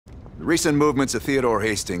The recent movements of Theodore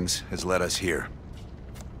Hastings has led us here.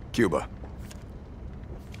 Cuba.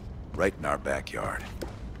 Right in our backyard.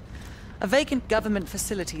 A vacant government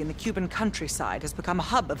facility in the Cuban countryside has become a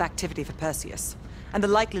hub of activity for Perseus, and the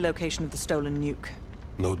likely location of the stolen nuke.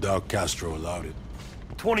 No doubt Castro allowed it.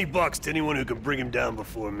 $20 to anyone who can bring him down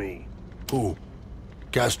before me. Who?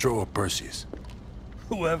 Castro or Perseus?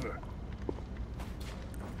 Whoever.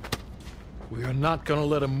 We are not gonna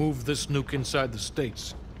let him move this nuke inside the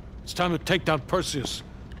States. It's time to take down Perseus,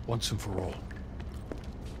 once and for all.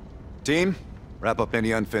 Team, wrap up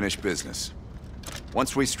any unfinished business.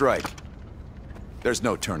 Once we strike, there's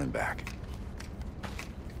no turning back.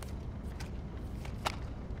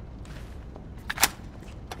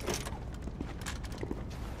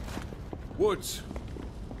 Woods,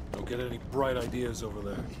 don't get any bright ideas over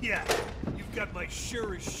there. Yeah, you've got my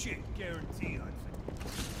sure as shit guarantee on it.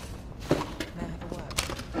 May I have a word?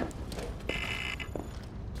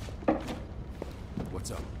 What's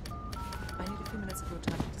up? I need a few minutes of your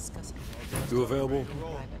time to discuss it. You available?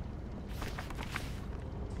 Private.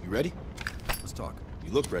 You ready? Let's talk.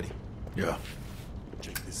 You look ready. Yeah.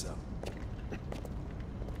 Check this out.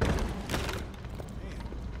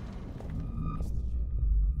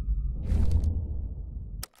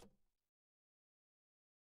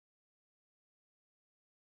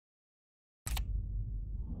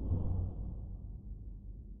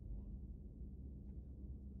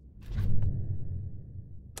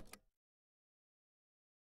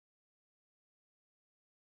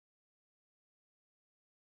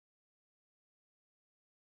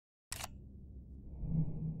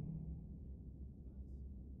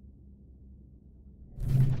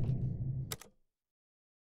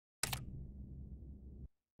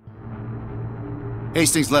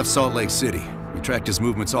 Hastings left Salt Lake City. We tracked his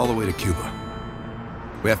movements all the way to Cuba.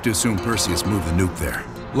 We have to assume Perseus moved the nuke there.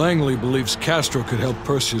 Langley believes Castro could help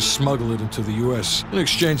Perseus smuggle it into the U.S. in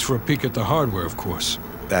exchange for a peek at the hardware, of course.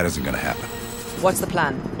 That isn't gonna happen. What's the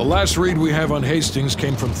plan? The last read we have on Hastings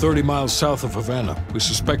came from 30 miles south of Havana. We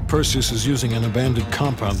suspect Perseus is using an abandoned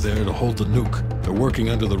compound there to hold the nuke. They're working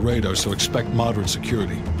under the radar, so expect moderate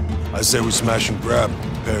security. I say we smash and grab.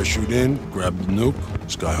 Parachute in, grab the nuke,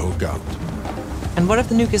 skyhook out. And what if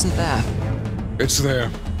the nuke isn't there? It's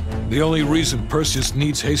there. The only reason Perseus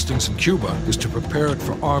needs Hastings in Cuba is to prepare it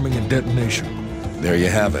for arming and detonation. There you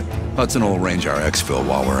have it. Hudson will arrange our exfil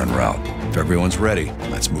while we're en route. If everyone's ready,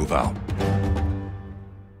 let's move out.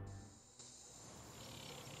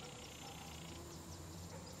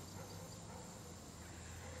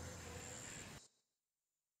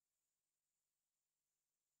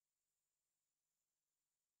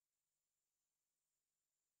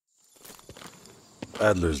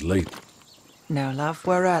 Adler's late. No, love,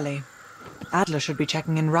 we're early. Adler should be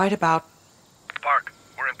checking in right about... Park,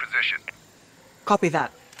 we're in position. Copy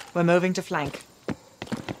that. We're moving to flank.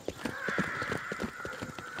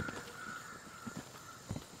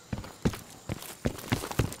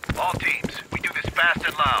 All teams, we do this fast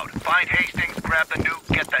and loud. Find Hastings, grab the nuke,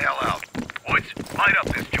 get the hell out. Woods, light up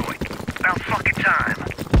this joint. About fucking time.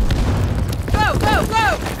 Go, go,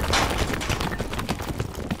 go!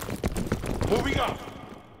 Moving up!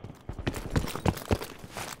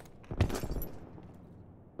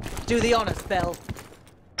 Do the honors, Bell.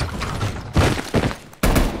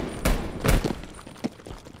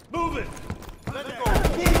 Move it! Let go!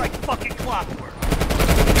 Move like fucking clockwork!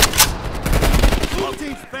 All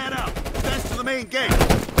teams fan out. Advance to the main gate.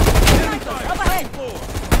 Up ahead!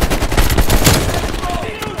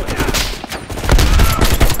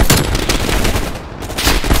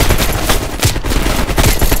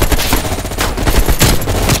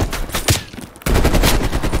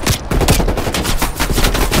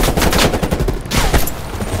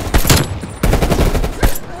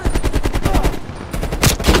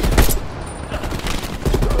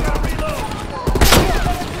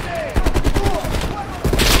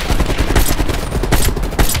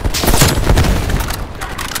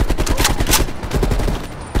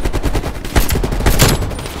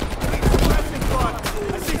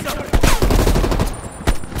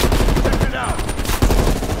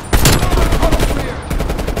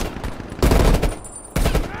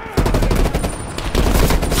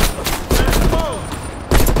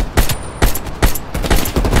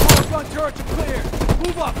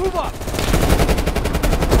 Move up!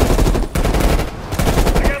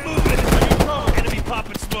 I got movement! Enemy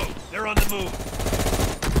popping smoke. They're on the move.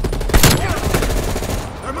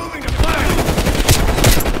 They're moving to flank!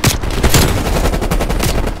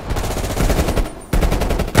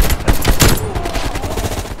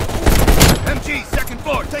 MG, second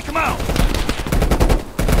floor, take him out!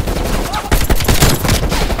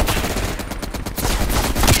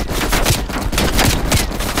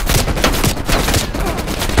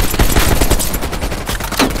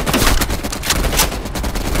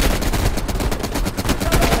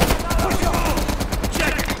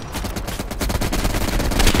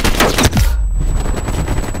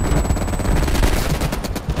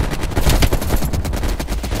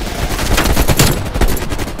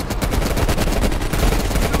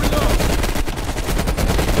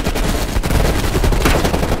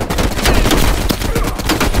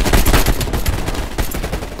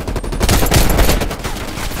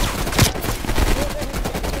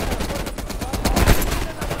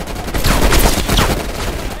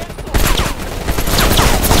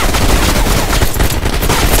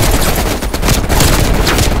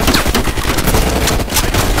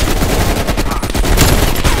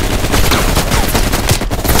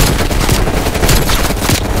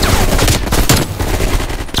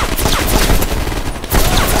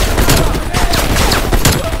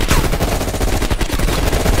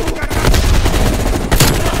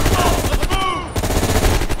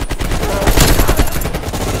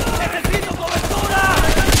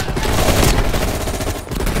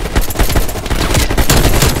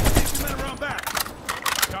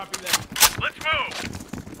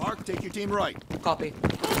 team right. Copy.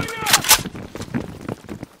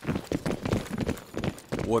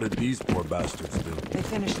 What did these poor bastards do? They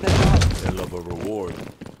finished their job. They love a reward.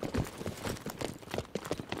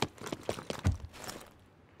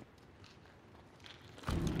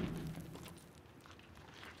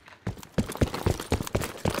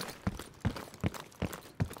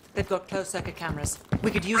 They've got closed-circuit cameras.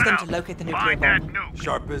 We could use them to locate the nuclear Find that bomb. nuke.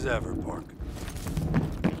 Sharp as ever, Park.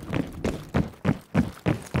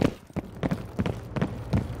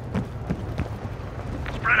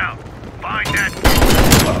 Spread out. Find that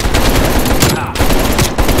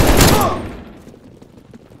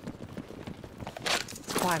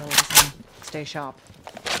It's quiet all of a sudden. Stay sharp.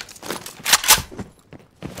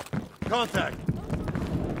 Contact!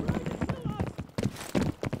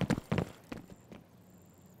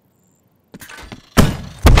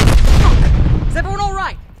 Is everyone all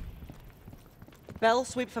right? Bell,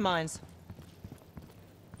 sweep for mines.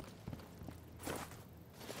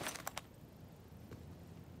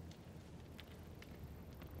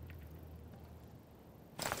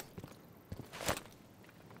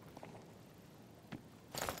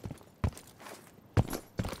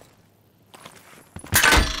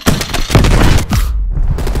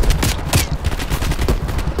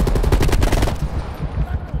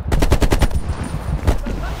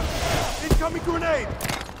 Incoming grenade!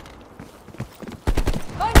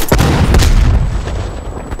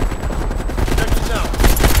 Protection out.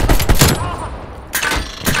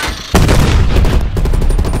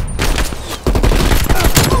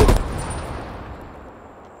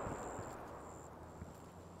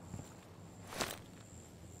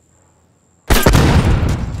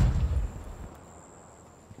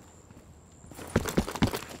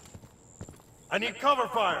 I need cover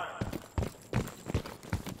fire!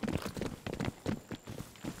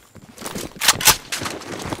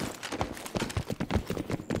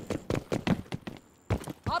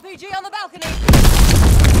 RPG on the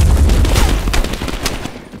balcony!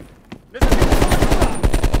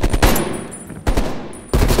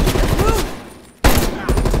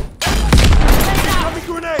 Incoming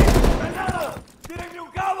grenade! ¡Tírenme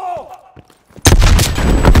un cabo!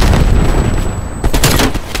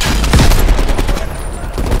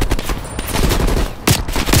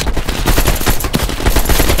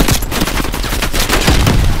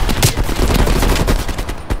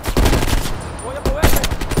 Voy a moverme.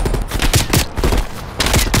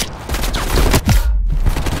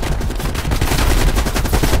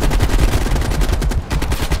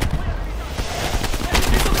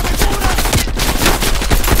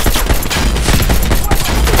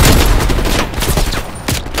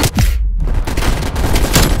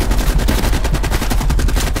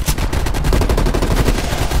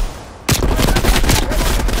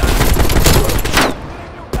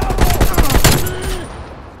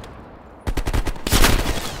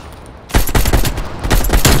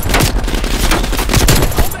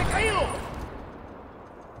 ¡Hombre caído!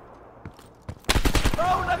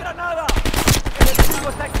 ¡No, una granada! ¡El enemigo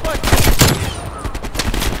está expuesto!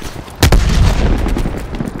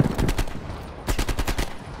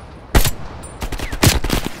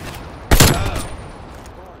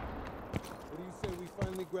 What do you say we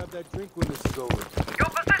finally grab that drink when this is over? Your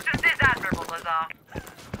position is admirable, Lazar.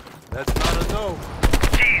 That's not a no.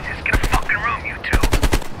 Jesus, get a fucking room, you two.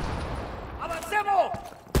 ¡Avancemos!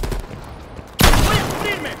 ¡Voy a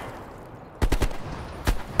cubrirme!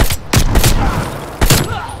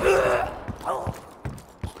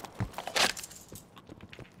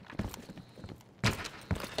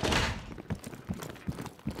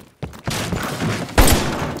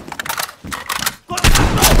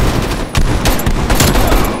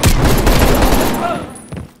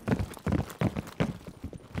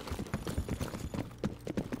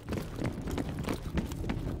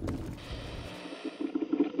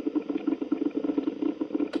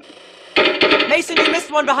 Mason, you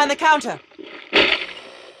missed one behind the counter.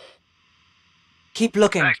 Keep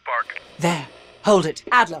looking. Thanks, Park. There. Hold it.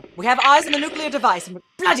 Adler, we have eyes on the nuclear device and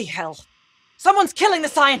bloody hell. Someone's killing the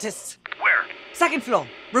scientists. Where? Second floor,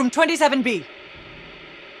 room 27B.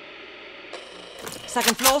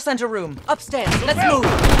 Second floor, center room. Upstairs. Let's move.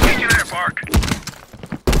 Meet you there, Park.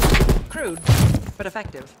 Crude, but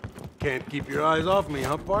effective. Can't keep your eyes off me,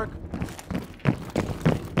 huh, Park?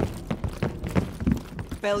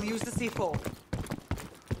 Bell, use the C4.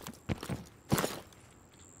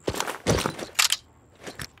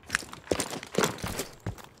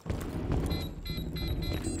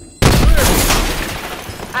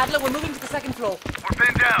 Adler, we're moving to the second floor. We're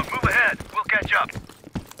pinned down. Move ahead. We'll catch up.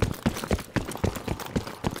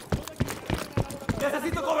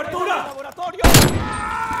 ¡Necesito cobertura! ¡Laboratorio!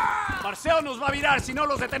 Marcelo nos va a virar si no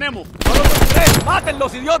los detenemos. ¡No los detendré!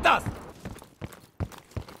 ¡Mátenlos, idiotas!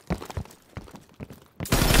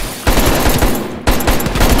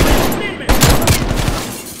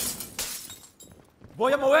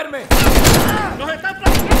 ¡Voy a moverme! ¡Nos están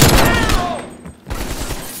flanqueando!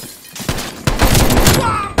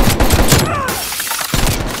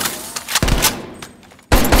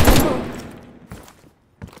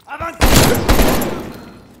 ¡Avanza!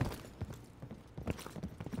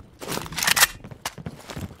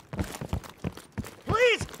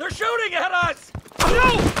 Please! They're shooting at us!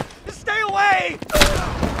 No! Stay away!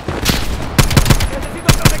 ¡Necesito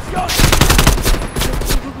protección!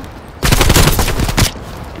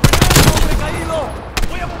 ¡Hombre caído!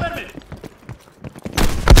 ¡Voy a moverme!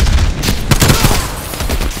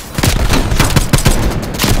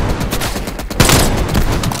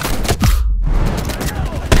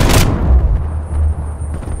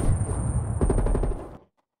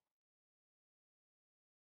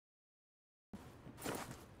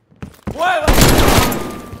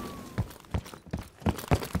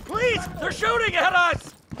 Please! They're shooting at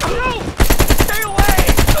us! No! Stay away!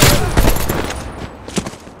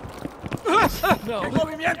 No. ¡En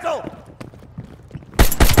movimiento!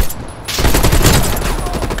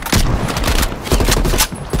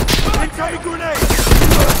 Incoming grenade!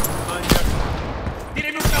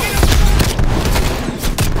 ¡Tírenme un cabo!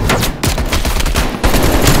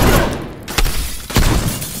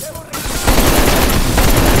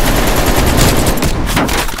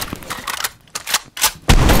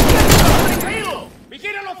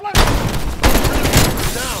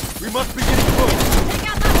 We must be getting close. Take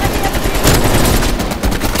out that heavy infantry!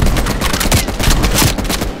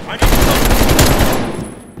 I need help!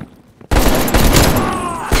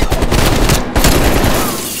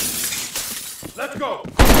 Let's go!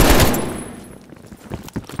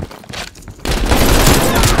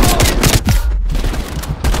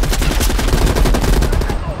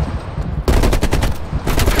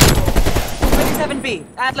 B.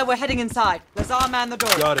 Adler, we're heading inside. Lazar, man the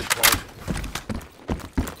door. Got it, Clark.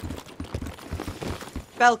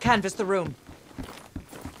 Bell, canvass the room.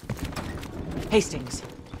 Hastings,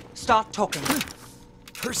 start talking.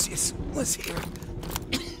 Perseus was here.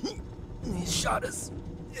 He shot us.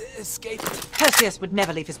 Escaped. Perseus would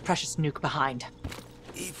never leave his precious nuke behind.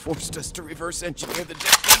 He forced us to reverse engineer the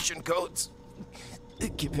detonation codes.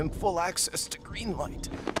 Give him full access to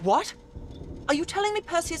Greenlight. What? Are you telling me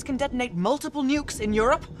Perseus can detonate multiple nukes in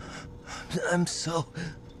Europe? I'm so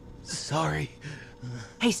sorry.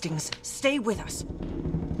 Hastings, stay with us.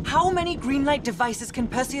 How many Greenlight devices can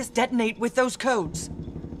Perseus detonate with those codes?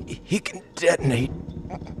 He can detonate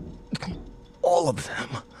all of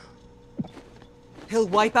them. He'll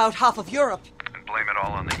wipe out half of Europe. And blame it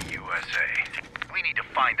all on the USA. We need to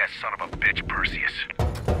find that son of a bitch, Perseus.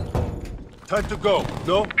 Time to go.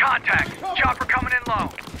 No? Contact! Chopper coming in low.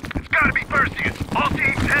 It's gotta be Perseus. All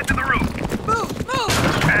teams head to the roof. Move! Move!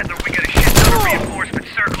 Adler, we got a shit ton of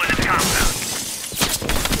reinforcements circling his compound.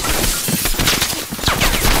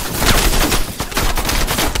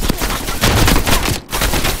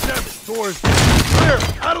 Doors. Clear!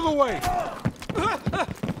 Out of the way!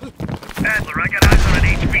 Adler, I got eyes on an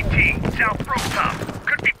HVT. South rooftop.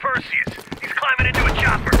 Could be Perseus. He's climbing into a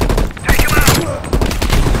chopper. Take him out!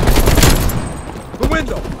 The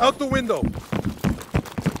window! Out the window!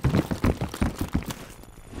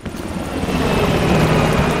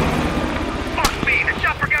 Fuck me, the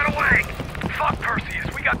chopper got away! Fuck Perseus,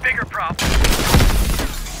 we got bigger problems.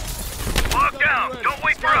 Lock down, don't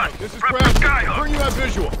wait for us. This is Prep Brad. for Skyhook. Bring you that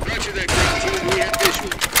visual. Roger that, ground team. We have visual.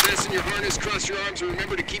 Fasten your harness, cross your arms, and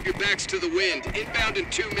remember to keep your backs to the wind. Inbound in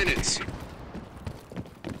 2 minutes.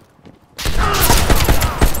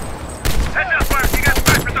 Heads up, Mark. You got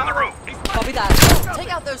snipers on the roof. Copy that.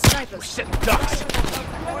 Take out those snipers. Shit, ducks!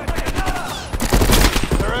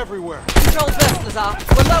 They're everywhere. Control burst, Lazar.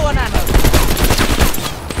 We're low on ammo.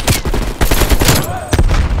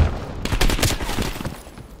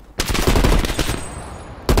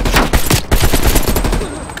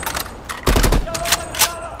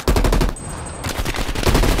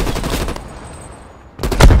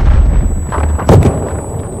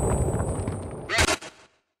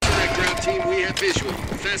 Visual.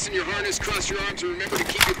 Fasten your harness, cross your arms, and remember to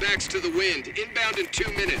keep your backs to the wind. Inbound in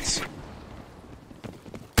 2 minutes.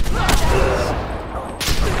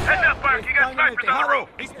 Heads up, Mark. You got snipers on the roof.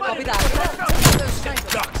 Copy that.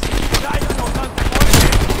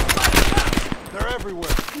 They're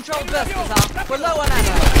everywhere. Control burst, Lazar. We're low on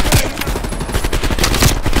ammo.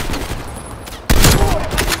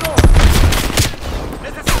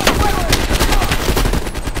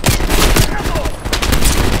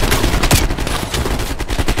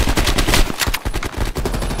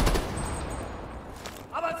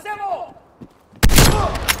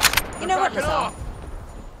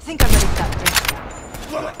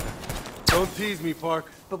 tease me, Park.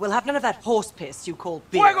 But we'll have none of that horse piss you call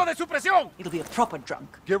beer. ¡Fuego de supresión! It'll be a proper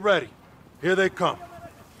drunk. Get ready. Here they come.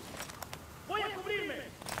 ¡Voy a cubrirme!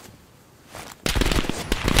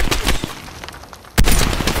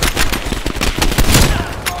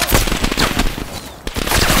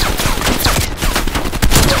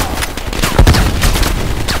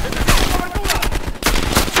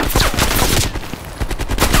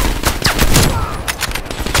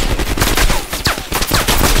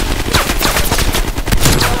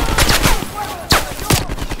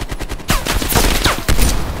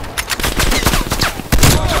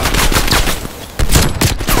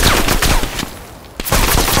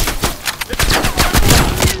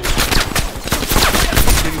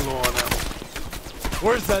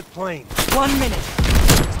 Where's that plane? 1 minute.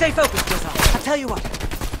 Stay focused, Wizard. I'll tell you what.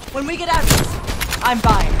 When we get out of this, I'm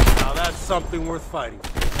buying. Now that's something worth fighting.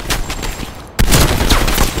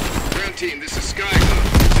 Ground team, this is Skyhook.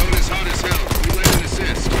 Zone is hot as hell. We lend an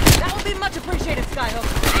assist. That would be much appreciated, Skyhook.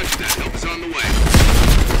 Roger that. Help is on the way.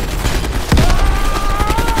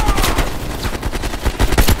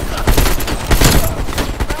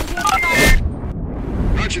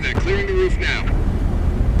 Roger that. Clearing the roof now.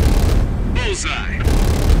 Bullseye.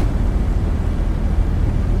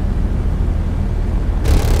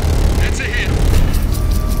 That's a hit.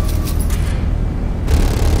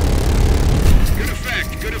 Good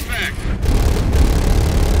effect. Good effect.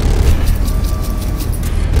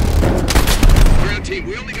 Ground team,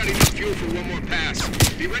 we only got enough fuel for one more pass.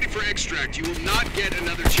 Be ready for extract. You will not get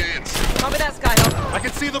another chance. Copy that, Skyhook. I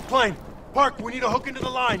can see the plane. Park, we need a hook into the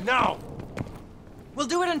line, now! We'll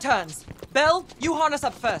do it in turns. Bell, you harness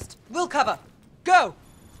up first. We'll cover. Go!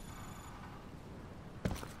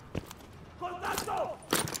 ¡Contacto!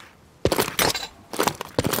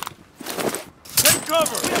 Take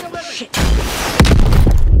cover! Shit.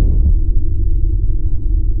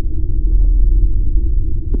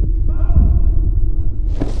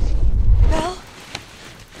 Bell?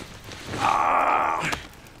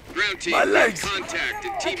 Ground team, My legs. contact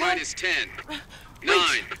at T-minus 10. 9,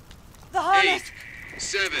 The harness! 8,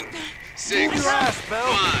 7, 6, Move your ass,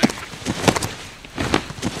 Bell. 5.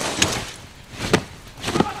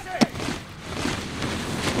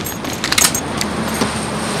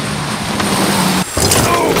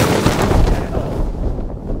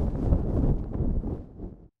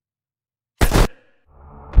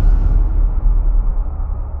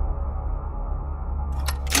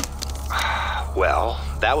 Well,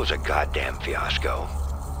 that was a goddamn fiasco.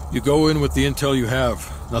 You go in with the intel you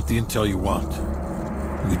have, not the intel you want.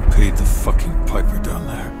 We paid the fucking piper down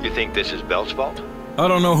there. You think this is Bell's fault? I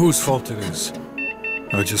don't know whose fault it is.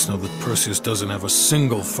 I just know that Perseus doesn't have a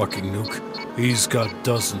single fucking nuke. He's got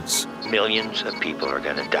dozens. Millions of people are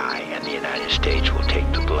gonna die, and the United States will take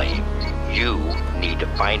the blame. You need to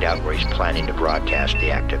find out where he's planning to broadcast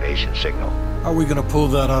the activation signal. How are we gonna pull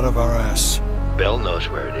that out of our ass? Bell knows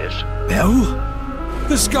where it is. Bell?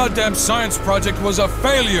 This goddamn science project was a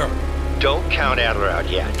failure! Don't count Adler out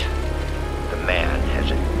yet. The man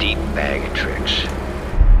has a deep bag of tricks.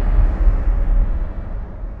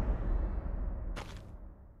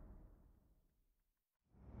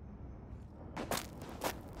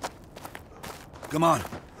 Come on,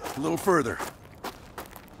 a little further.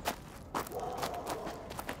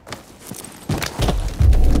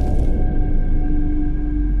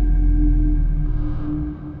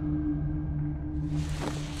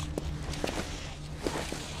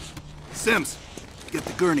 Sims, get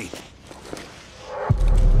the gurney.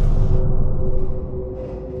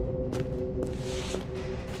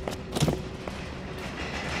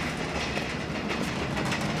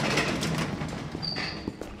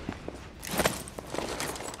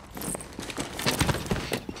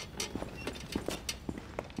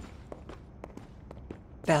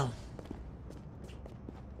 Bell.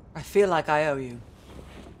 I feel like I owe you.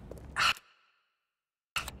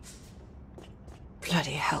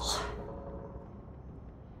 Bloody hell.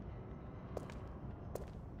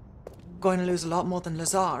 Going to lose a lot more than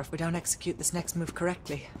Lazar if we don't execute this next move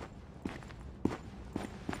correctly.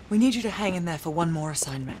 We need you to hang in there for one more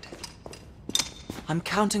assignment. I'm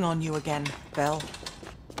counting on you again, Bell.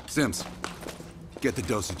 Sims, get the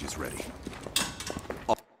dosages ready.